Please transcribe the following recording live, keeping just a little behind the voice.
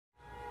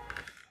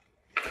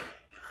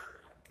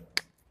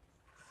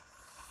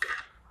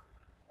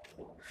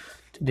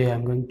Today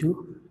I'm going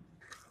to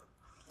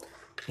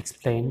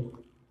explain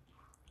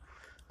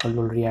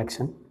Aldol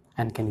reaction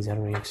and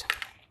Cannizzaro reaction.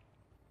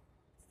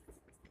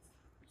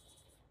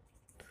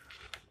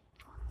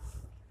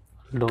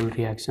 Aldol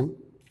reaction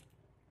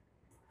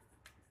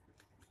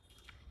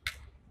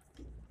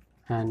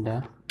and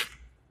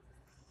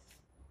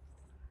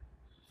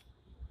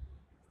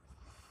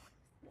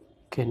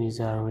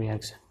Cannizzaro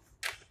reaction.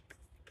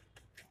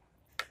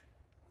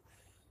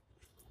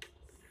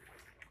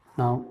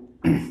 Now,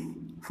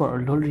 for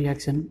Aldol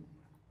reaction,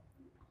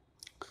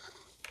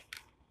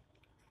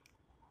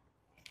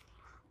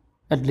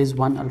 at least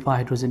one alpha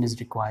hydrogen is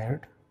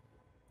required.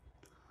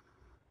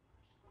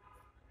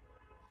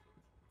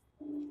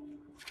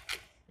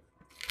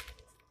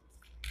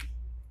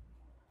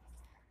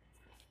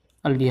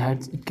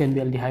 Aldehydes, it can be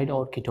aldehyde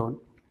or ketone,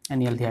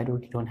 any aldehyde or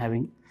ketone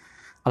having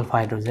alpha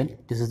hydrogen.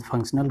 This is the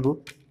functional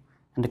group,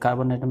 and the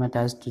carbon atom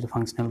attached to the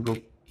functional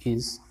group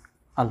is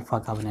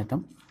alpha carbon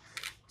atom.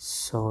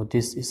 So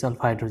this is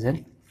alpha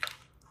hydrogen.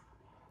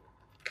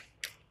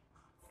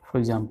 For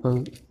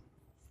example,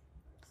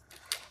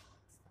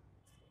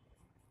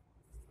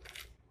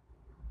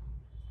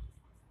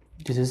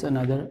 this is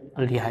another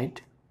aldehyde.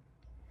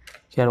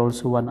 Here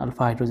also one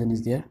alpha hydrogen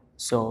is there,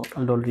 so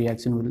aldol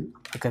reaction will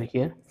occur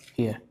here.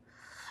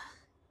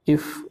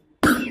 If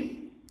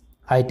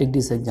I take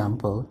this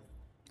example,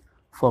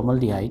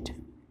 formaldehyde,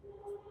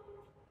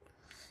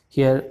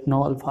 here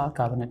no alpha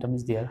carbon atom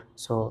is there,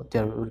 so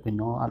there will be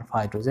no alpha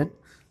hydrogen,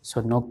 so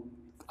no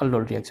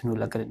aldol reaction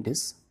will occur in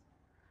this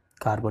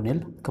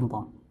carbonyl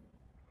compound.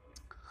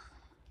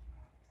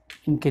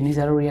 In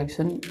Cannizzaro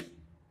reaction,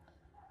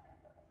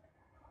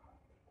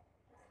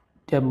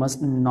 there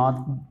must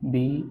not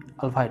be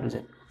alpha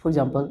hydrogen. For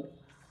example,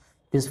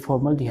 this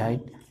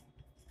formaldehyde,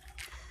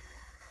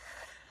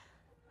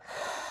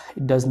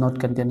 it does not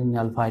contain any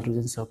alpha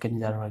hydrogen, so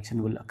Cannizzaro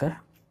reaction will occur.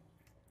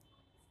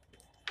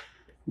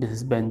 This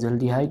is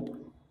benzaldehyde.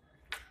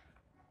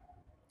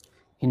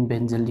 In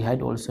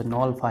benzaldehyde also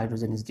no alpha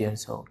hydrogen is there,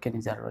 so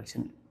Cannizzaro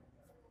reaction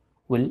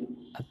will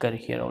occur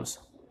here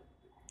also.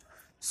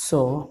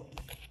 So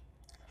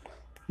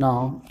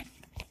now,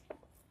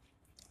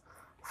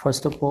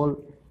 first of all,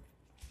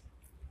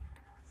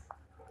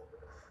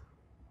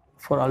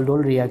 for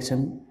aldol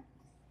reaction,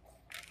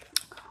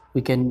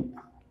 we can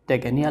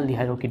take any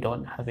aldehyde or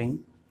ketone having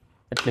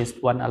at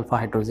least one alpha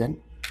hydrogen.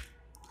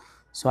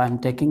 So I am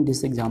taking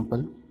this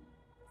example.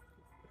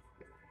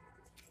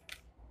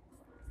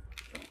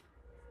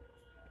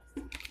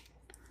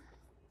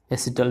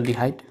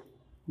 Acetaldehyde.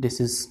 This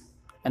is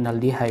an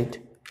aldehyde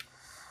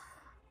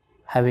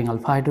having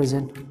alpha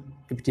hydrogen.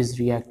 If it is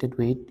reacted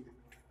with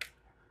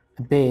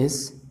a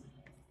base,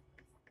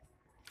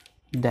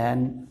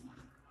 then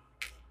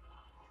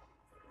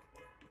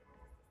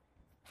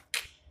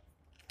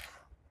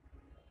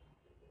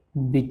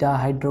beta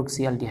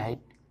hydroxyaldehyde,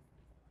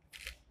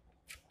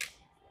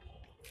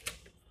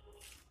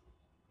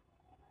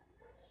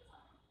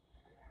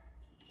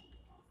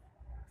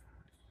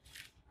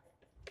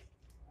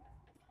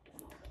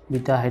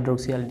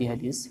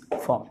 is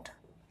formed.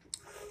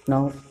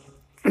 Now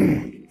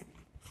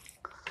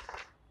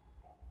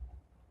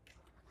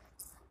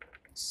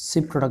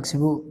si product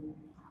sibu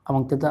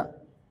among tada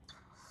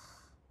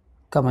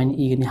kamain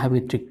igani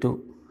habi trick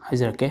to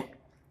hajrake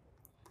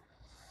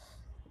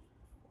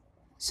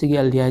sigi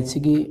aldehyde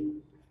sigi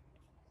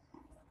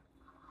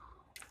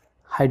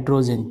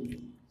hydrogen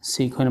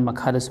si khona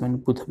makhara smen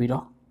puthabiro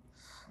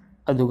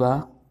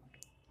aduga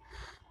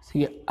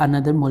sigi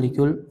another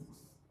molecule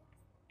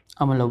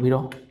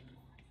amalobiro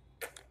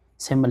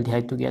same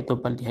aldehyde to get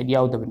top aldehyde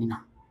yaudabanina.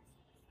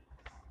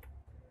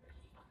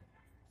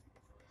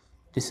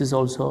 This is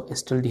also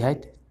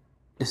acetaldehyde.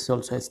 This is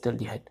also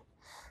acetaldehyde.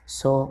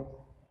 So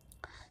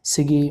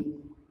sigi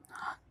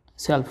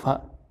se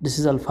alpha, this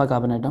is alpha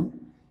carbon atom.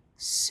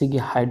 Sigi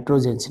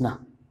hydrogen sina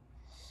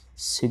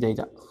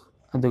sidaida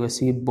aduga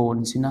sigi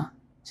bond sina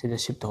sida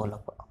shift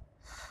holapa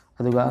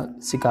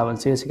aduga si carbon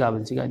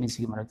siga ni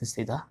sigi marakta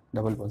sida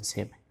double bond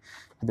same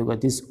aduga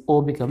this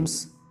O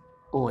becomes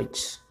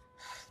OH.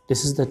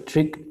 This is the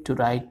trick to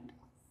write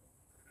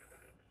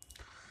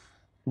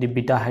the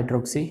beta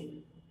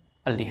hydroxy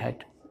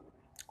aldehyde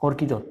or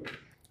ketone.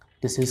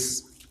 This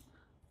is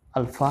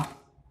alpha,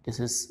 this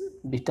is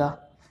beta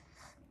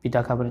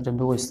carbon atom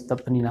do is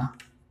tapanina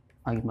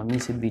agi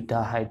mami se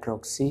beta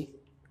hydroxy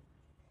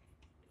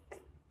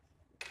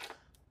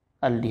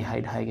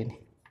aldehyde haigani.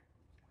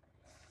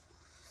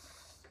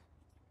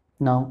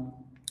 Now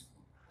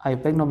I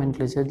pick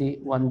nomenclature the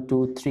 1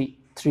 2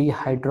 3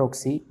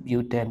 hydroxy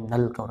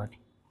butanol kaurani.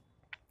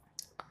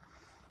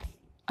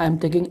 I am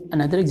taking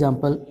another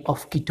example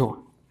of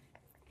ketone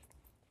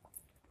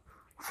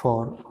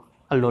for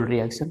aldol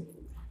reaction.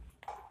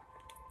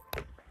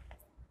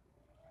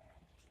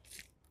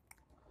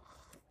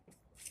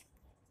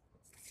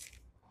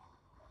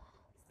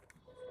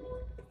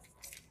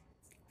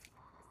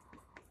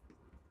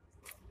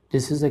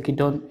 This is a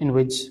ketone in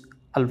which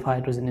alpha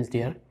hydrogen is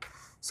there.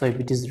 So if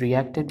it is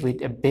reacted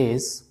with a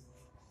base,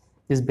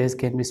 This base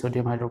can be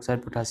sodium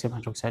hydroxide, potassium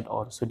hydroxide,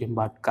 or sodium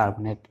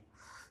bicarbonate,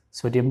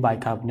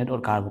 or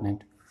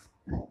carbonate.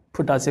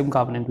 Potassium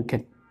carbonate we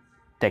can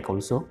take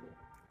also.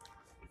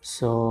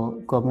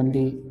 So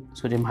commonly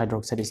sodium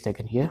hydroxide is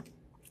taken here.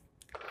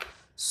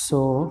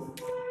 So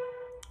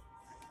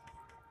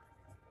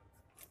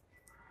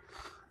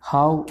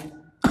how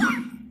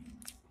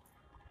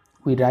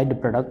we write the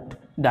product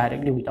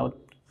directly without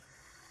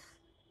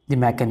the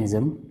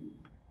mechanism?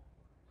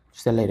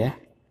 So later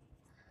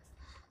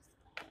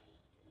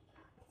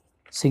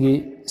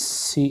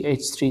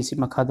CH3 si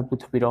makhada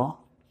puthapiro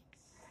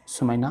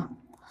sumaina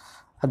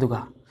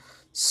aduga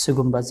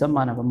sigumba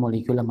zamana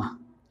molecule ama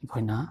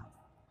ikhoina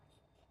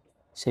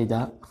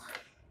Seda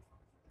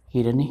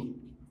irani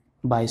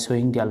by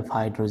showing the alpha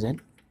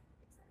hydrogen.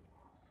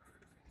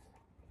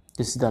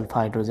 This is the alpha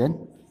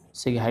hydrogen.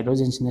 Say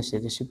hydrogen in the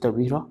state shift of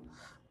zero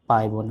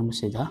pi bonum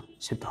seda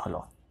shift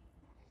hollow.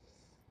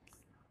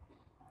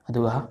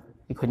 Aduha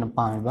equina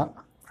pamiba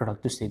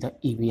product to say the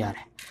EBR.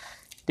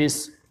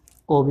 This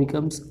O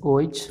becomes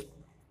OH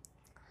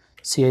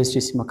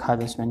CH3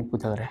 makhadas many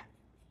putare.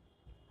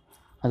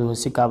 Adu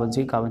si carbon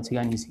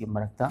and is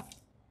marakta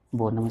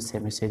bonum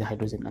same say the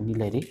hydrogen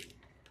and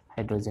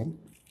hydrogen,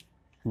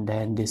 and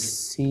then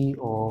this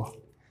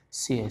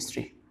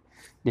COCH3.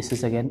 This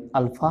is again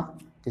alpha.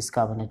 This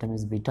carbon atom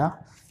is beta.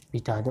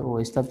 Beta the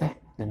OH tape,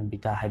 then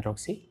beta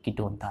hydroxy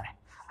ketone tare.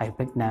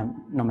 IUPAC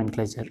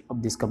nomenclature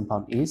of this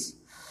compound is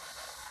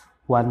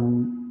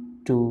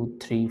 1, 2,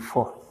 3,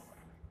 4.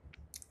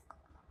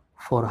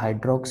 4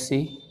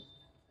 hydroxy,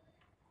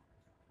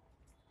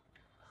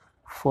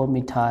 4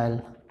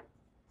 methyl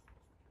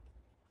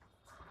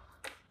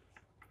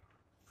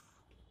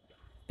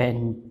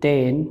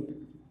pentane,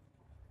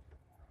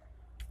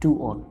 2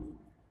 on.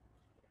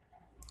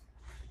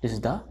 This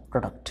is the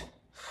product.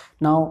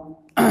 Now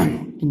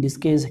in this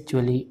case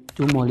actually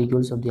 2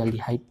 molecules of the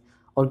aldehyde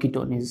or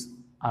ketone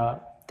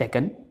are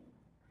taken.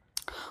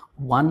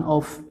 One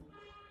of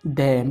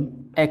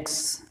them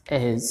acts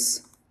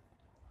as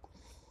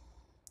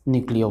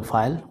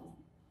nucleophile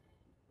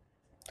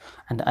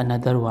and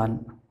another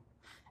one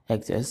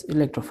acts as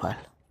electrophile.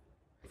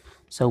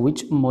 So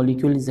which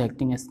molecule is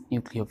acting as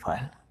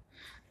nucleophile?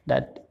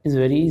 That is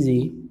very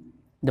easy.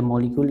 The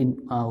molecule in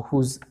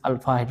whose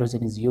alpha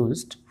hydrogen is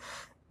used,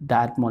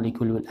 that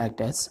molecule will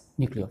act as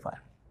nucleophile.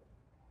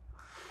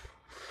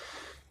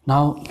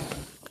 Now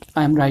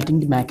I am writing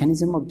the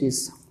mechanism of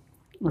this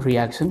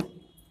reaction.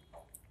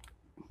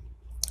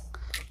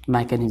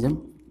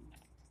 Mechanism.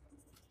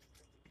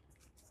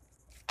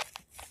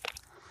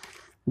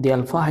 The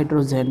alpha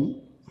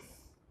hydrogen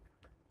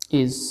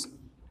is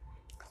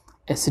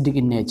acidic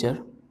in nature.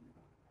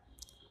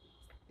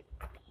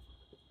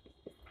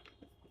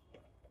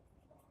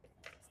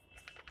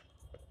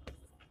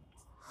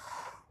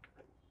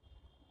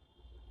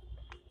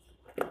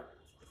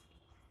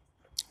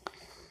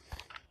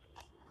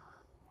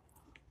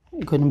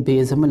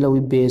 Base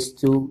base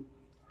to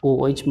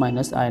OH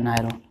minus ion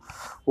iron.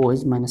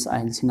 OH minus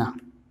ion sina.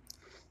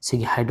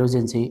 Sige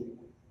hydrogen si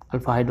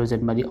alpha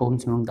hydrogen mari ohum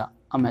sunungda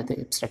amate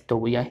abstract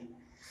over yai.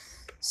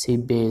 Si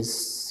base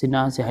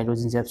sina si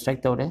hydrogen si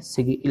abstract over.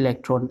 Sige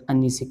electron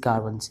ani si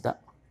carbon sida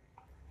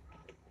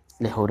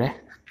lehore.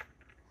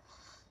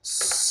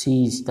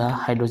 C is the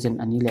hydrogen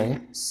ani le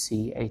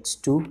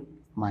CH2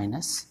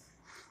 minus,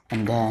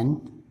 and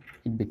then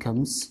it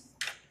becomes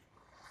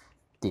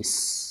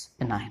this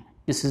anion.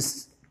 This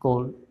is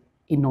called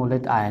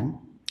enolate ion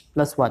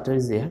plus water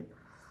is there.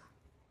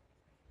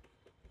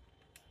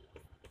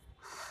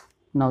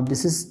 Now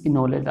this is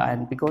enolate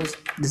ion because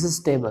this is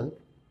stable.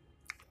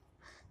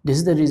 This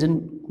is the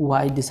reason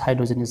why this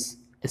hydrogen is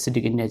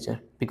acidic in nature,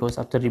 because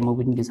after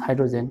removing this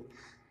hydrogen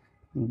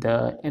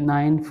the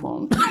anion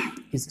formed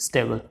is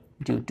stable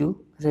due to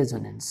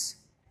resonance.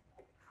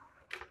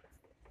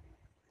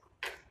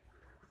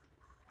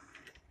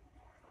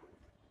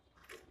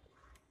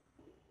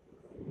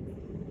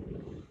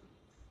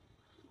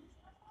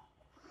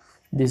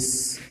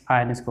 This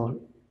ion is called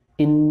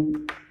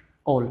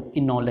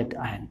enolate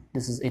ion.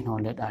 This is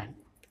enolate ion.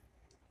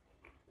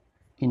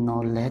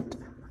 Enolate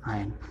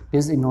ion.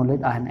 This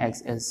enolate ion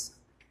acts as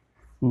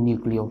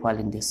nucleophile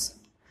in this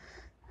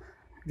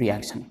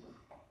reaction.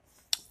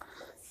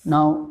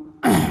 Now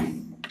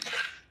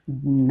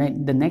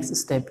the next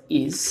step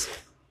is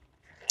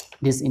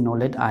this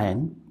enolate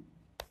ion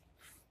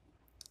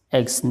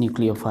acts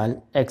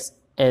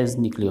as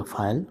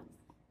nucleophile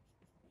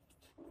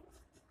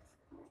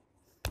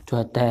to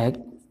attack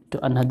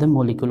to another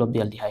molecule of the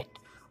aldehyde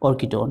or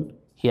ketone.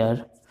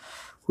 Here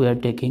we are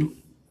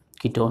taking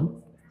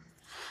ketone.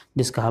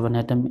 This carbon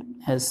atom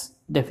has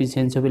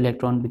deficiency of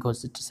electron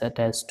because it is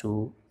attached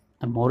to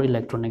a more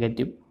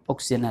electronegative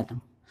oxygen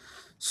atom.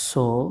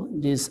 So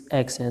this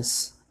acts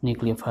as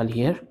nucleophile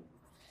here.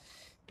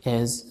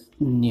 As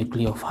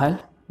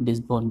nucleophile,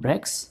 this bond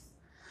breaks.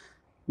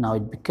 Now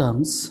it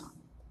becomes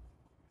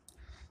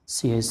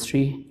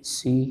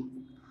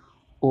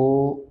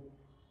CH3CO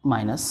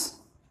minus.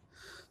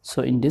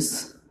 So in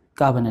this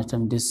carbon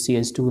atom, this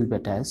CH2 will be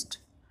attached.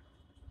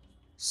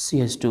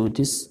 CH2,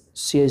 this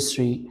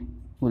CH3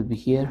 will be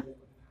here,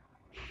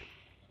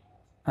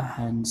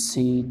 and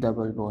C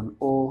double bond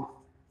O,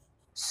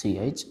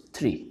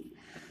 CH3.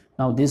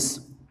 Now this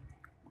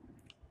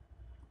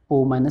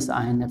O minus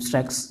ion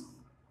abstracts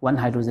one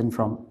hydrogen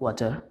from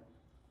water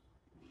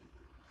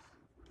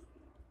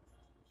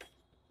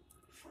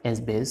as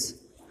base,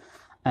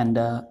 and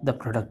the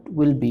product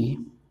will be,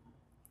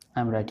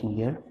 I'm writing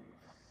here,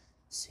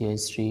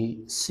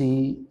 CH3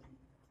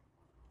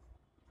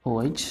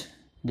 COH.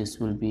 This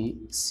will be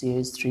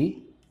CH3,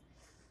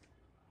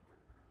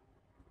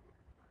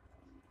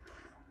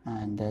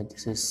 and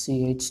this is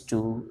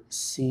CH2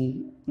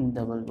 C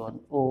double bond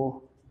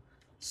O,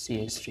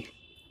 CH3.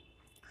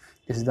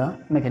 This is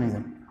the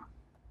mechanism.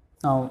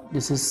 Now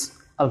this is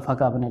alpha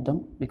carbon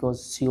atom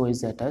because CO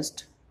is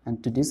attached,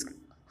 and to this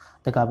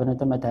the carbon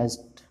atom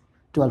attached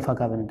to alpha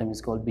carbon atom is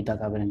called beta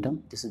carbon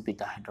atom. This is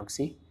beta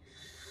hydroxy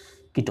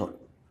ketone.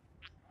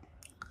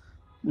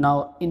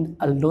 Now in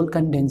aldol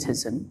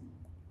condensation,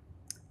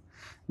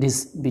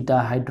 this beta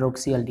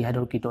hydroxyaldehyde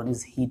or ketone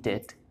is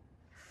heated,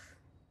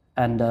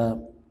 and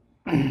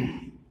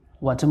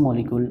water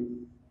molecule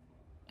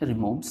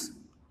removes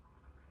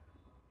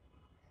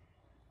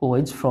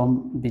OH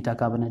from beta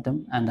carbon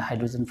atom and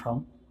hydrogen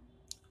from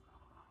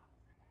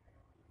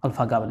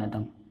alpha carbon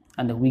atom,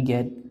 and we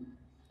get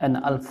an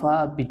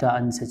alpha beta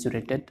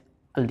unsaturated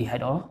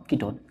aldehyde or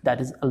ketone. That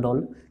is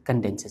aldol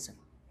condensation.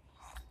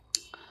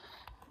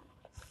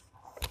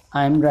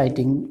 I am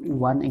writing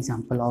one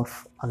example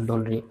of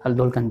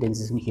aldol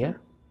condensation here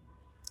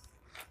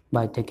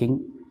by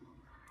taking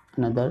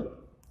another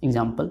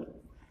example.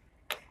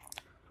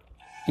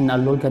 In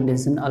aldol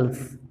condensation,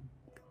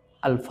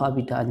 alpha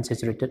beta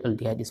unsaturated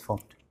aldehyde is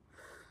formed.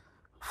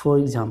 For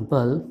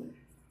example,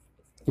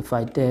 if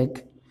I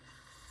take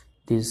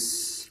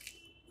this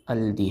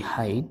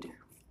aldehyde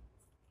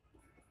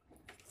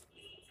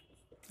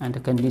and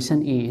the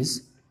condition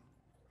is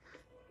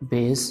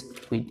base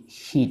with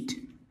heat,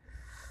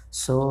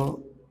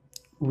 so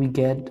we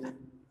get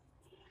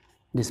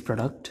this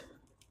product.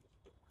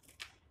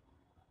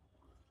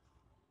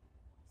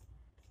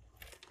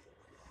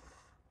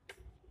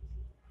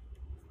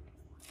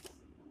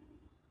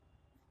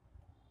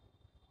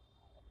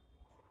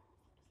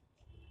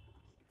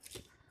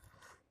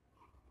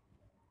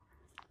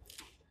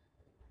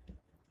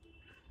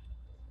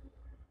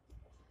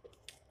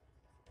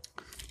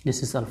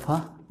 This is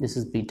alpha, this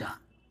is beta.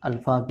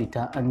 Alpha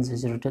beta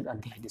unsaturated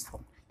aldehyde is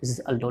formed. This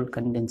is aldol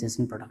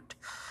condensation product.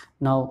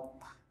 Now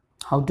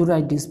how to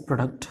write this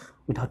product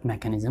without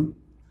mechanism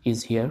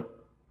is here.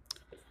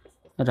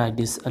 Write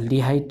this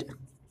aldehyde,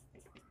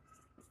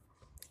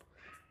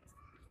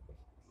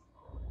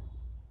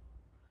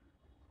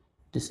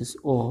 this is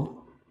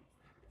O,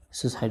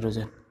 this is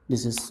hydrogen,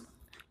 this is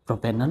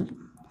propanol,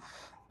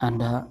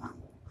 and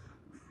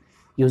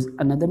use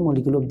another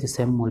molecule of the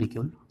same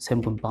molecule,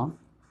 same compound,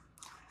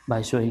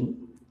 by showing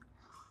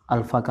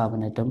alpha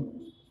carbon atom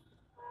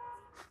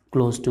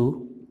close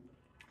to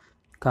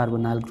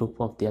carbonyl group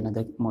of the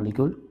another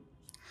molecule.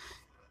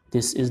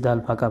 This is the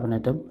alpha carbon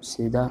atom.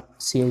 See the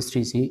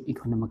CH3C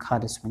economic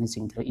hardest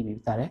managing the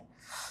ibitare.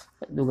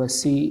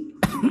 C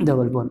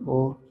double bond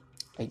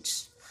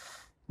OH.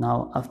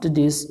 Now after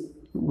this,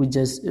 we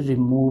just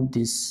remove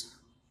this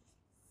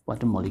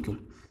water molecule.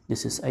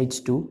 This is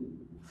H2,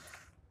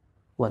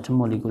 water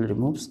molecule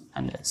removes,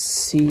 and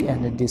C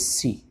and this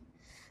C.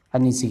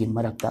 And this is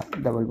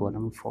double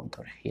bond formed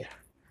here.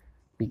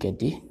 We get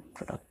the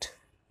product.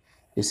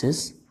 This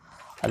is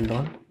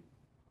aldol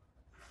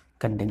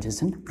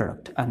condensation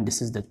product, and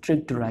this is the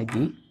trick to write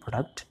the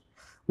product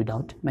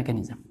without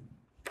mechanism.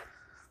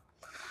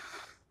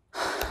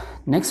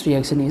 Next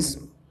reaction is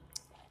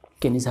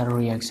Cannizzaro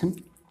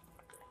reaction.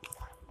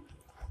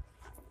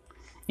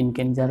 In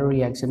Cannizzaro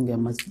reaction, there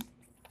must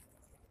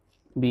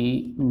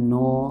be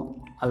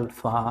no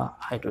alpha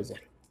hydrogen.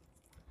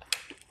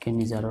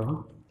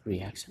 Cannizzaro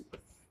reaction.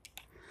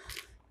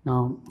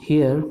 Now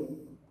here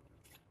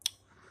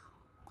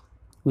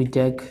we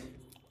take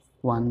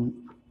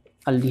one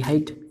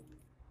aldehyde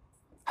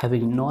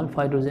having no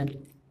alpha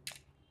hydrogen.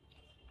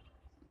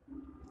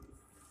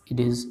 It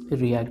is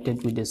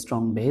reacted with a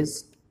strong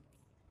base.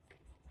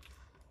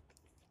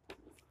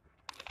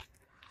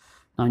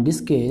 Now in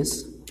this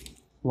case,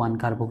 one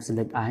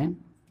carboxylate ion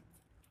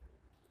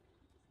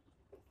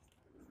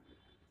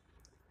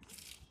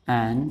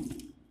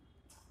and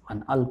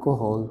an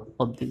alcohol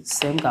of the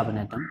same carbon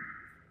atom,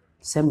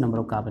 same number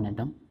of carbon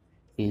atom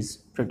is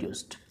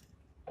produced.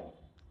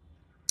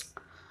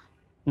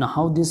 Now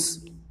how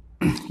this,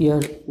 here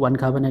one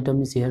carbon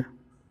atom is here,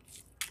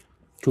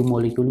 two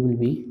molecule will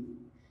be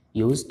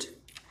used.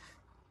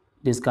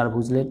 This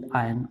carboxylate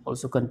ion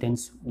also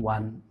contains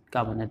one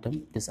carbon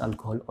atom, this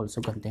alcohol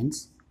also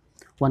contains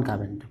one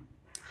carbon atom.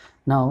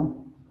 Now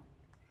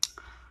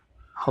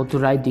how to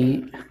write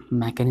the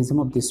mechanism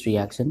of this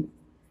reaction?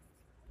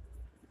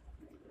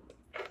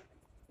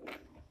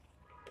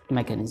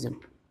 Mechanism.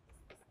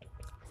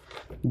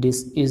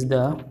 This is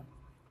the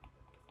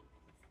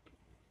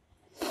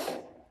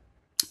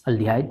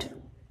aldehyde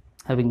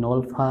having no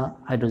alpha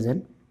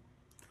hydrogen.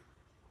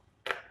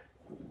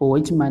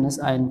 OH minus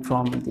ion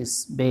from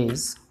this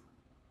base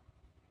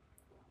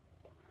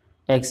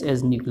acts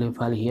as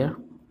nucleophile here,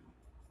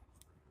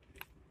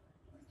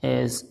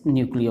 as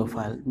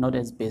nucleophile, not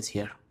as base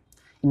here.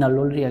 In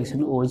Aldol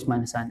reaction, OH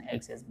minus ion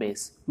acts as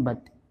base,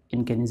 but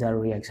in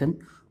Cannizzaro reaction,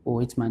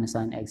 OH minus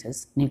ion acts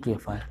as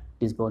nucleophile.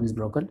 This bond is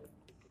broken.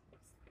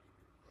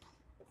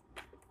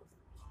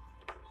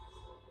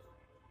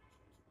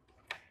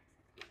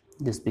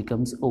 This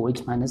becomes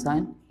OH minus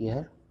ion,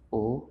 here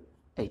OH.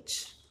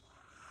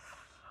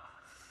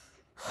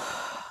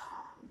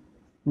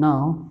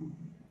 Now,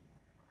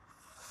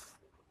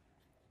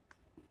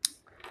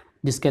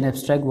 this can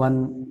abstract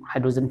one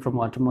hydrogen from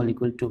water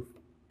molecule to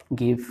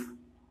give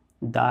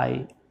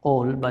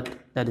diol, but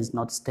that is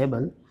not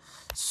stable.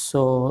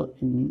 So,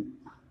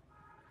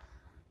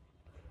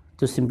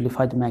 to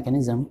simplify the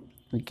mechanism,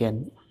 we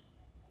can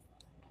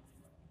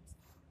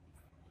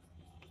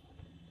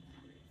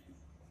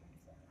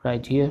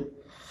write here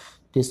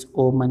this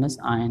O minus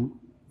ion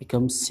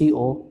becomes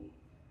CO.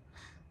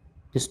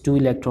 These two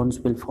electrons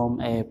will form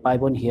a pi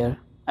bond here,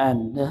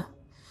 and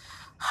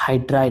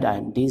hydride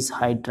ion, this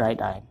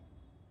hydride ion,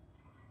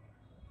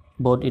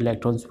 both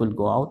electrons will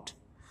go out.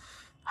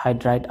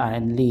 Hydride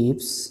ion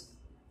leaves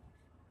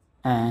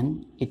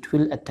and it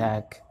will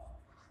attack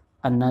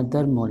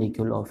another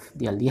molecule of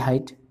the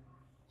aldehyde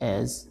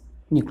as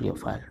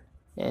nucleophile,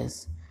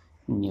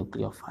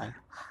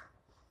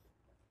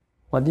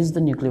 What is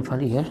the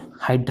nucleophile here?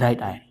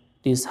 Hydride ion.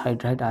 This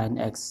hydride ion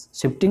acts,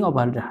 shifting of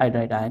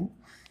hydride ion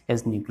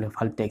as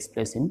nucleophile takes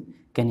place in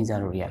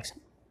Cannizzaro reaction.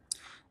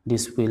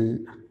 This will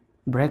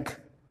break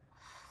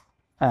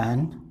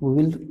and we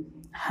will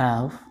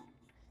have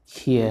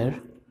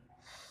here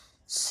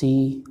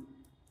C,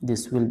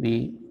 this will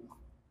be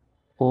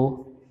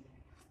O,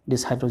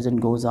 this hydrogen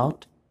goes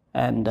out,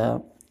 and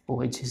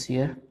OH is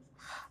here.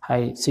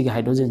 Sig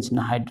hydrogen is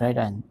na hydride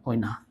ion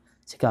oina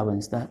sig carbon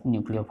is the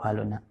nucleophile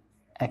oina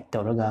act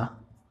toraga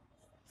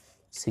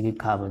sig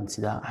carbon is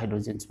the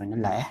hydrogen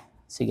oina lae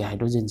sig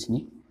hydrogen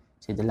ni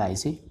sig the lae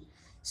sig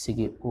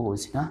O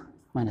is na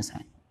minus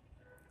ion.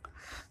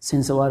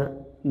 Since our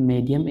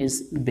medium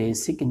is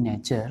basic in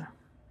nature,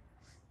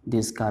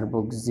 this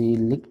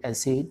carboxylic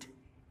acid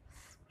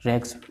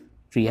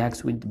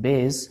reacts with the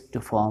base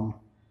to form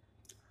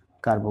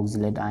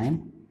carboxylate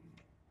ion,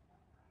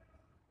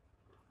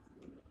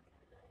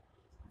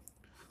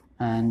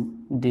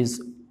 and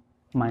this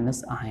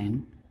minus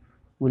ion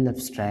will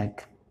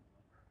abstract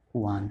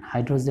one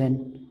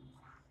hydrogen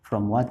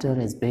from water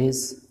as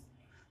base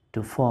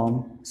to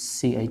form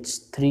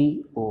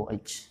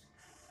CH3OH.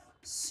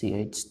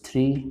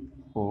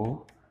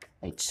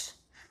 CH3OH.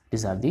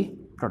 These are the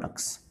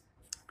products.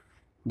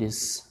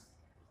 This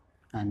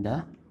and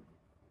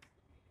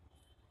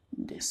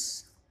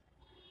this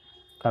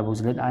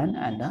carboxylate ion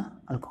and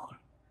alcohol.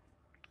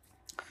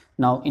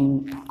 Now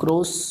in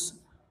cross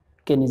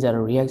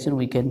Cannizzaro reaction,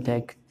 we can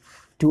take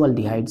two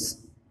different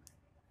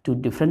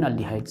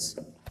aldehydes.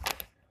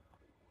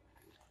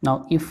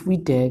 Now if we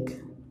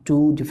take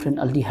two different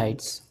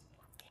aldehydes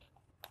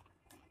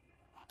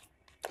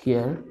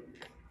here,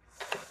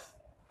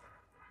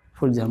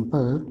 for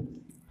example,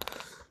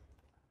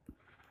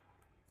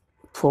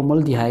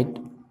 formaldehyde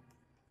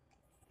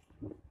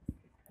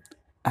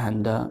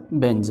and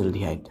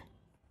benzaldehyde.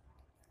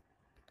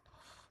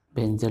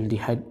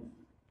 Benzaldehyde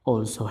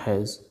also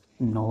has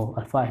no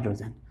alpha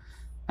hydrogen,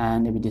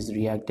 and if it is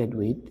reacted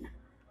with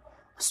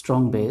a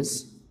strong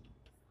base,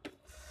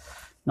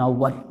 now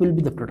what will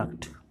be the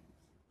product?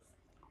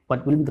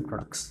 What will be the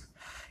products?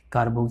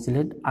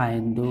 Carboxylate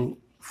ion do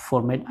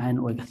formate ion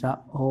oigadra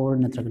or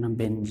natragana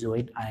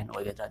benzoate ion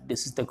oigadra?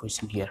 This is the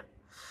question here.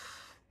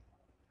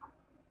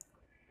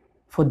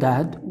 For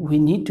that, we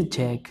need to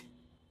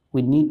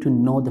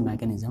know the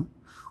mechanism.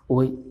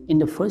 In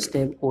the first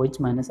step, OH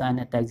minus ion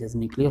attacks as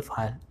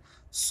nucleophile.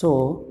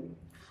 So,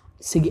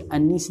 sigi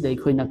anni sida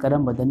ikhoina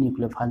karambada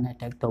nucleophile na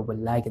attack tawba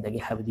like dagi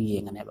habdi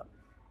yenganeba.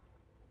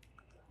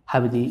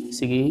 Habdi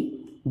sigi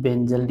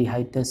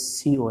benzaldehyde ta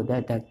CO da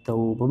attack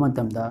tawba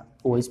matamda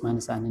OH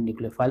minus ion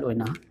nucleophile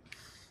oina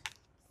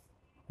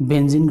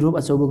benzene group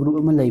asoba group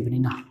ama laibani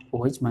na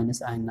OH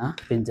minus ion na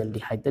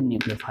benzaldehyde ta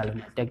nucleophile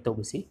na attack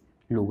tawba si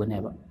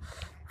luganeba.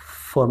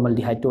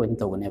 Formaldehyde to oina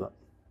tawganeba.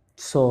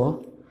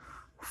 So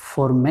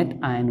formate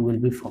ion will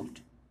be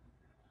formed.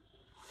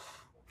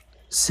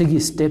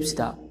 Sigi steps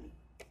da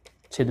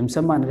chedum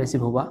saman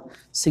recipe hoba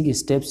sigi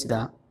steps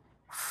da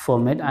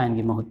formate ion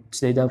ki mahut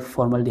sida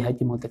formaldehyde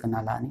ki mahut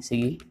kana la ani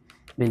sigi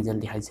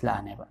benzaldehyde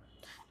la aneba.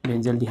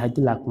 Benzaldehyde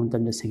la kun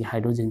tam da sigi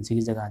hydrogen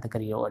sigi jaga da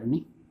kari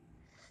orni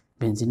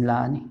benzene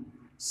la ani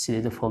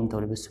sida form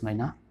tawriba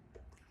sumaina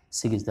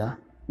sigi da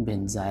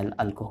benzyl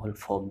alcohol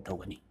form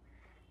tawgani.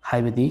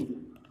 Haibadi,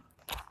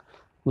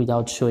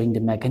 without showing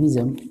the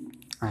mechanism,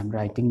 I am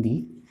writing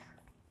the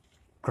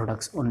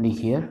products only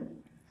here.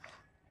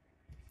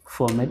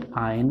 Formate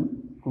ion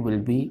will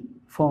be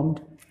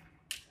formed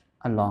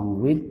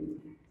along with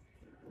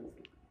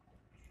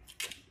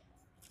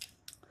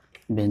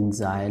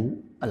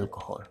benzyl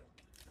alcohol.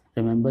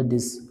 Remember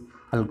this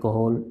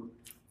alcohol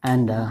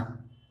and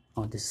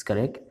Oh, this is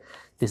correct.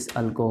 This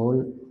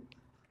alcohol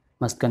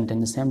must contain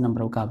the same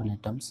number of carbon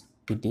atoms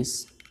with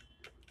this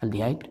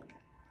aldehyde.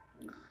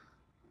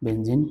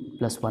 Benzene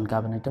plus 1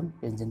 carbon atom,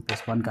 benzene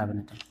plus 1 carbon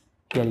atom.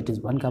 Here it is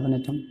 1 carbon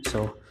atom,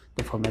 so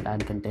the format ion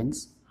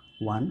contains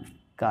 1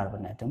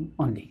 carbon atom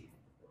only.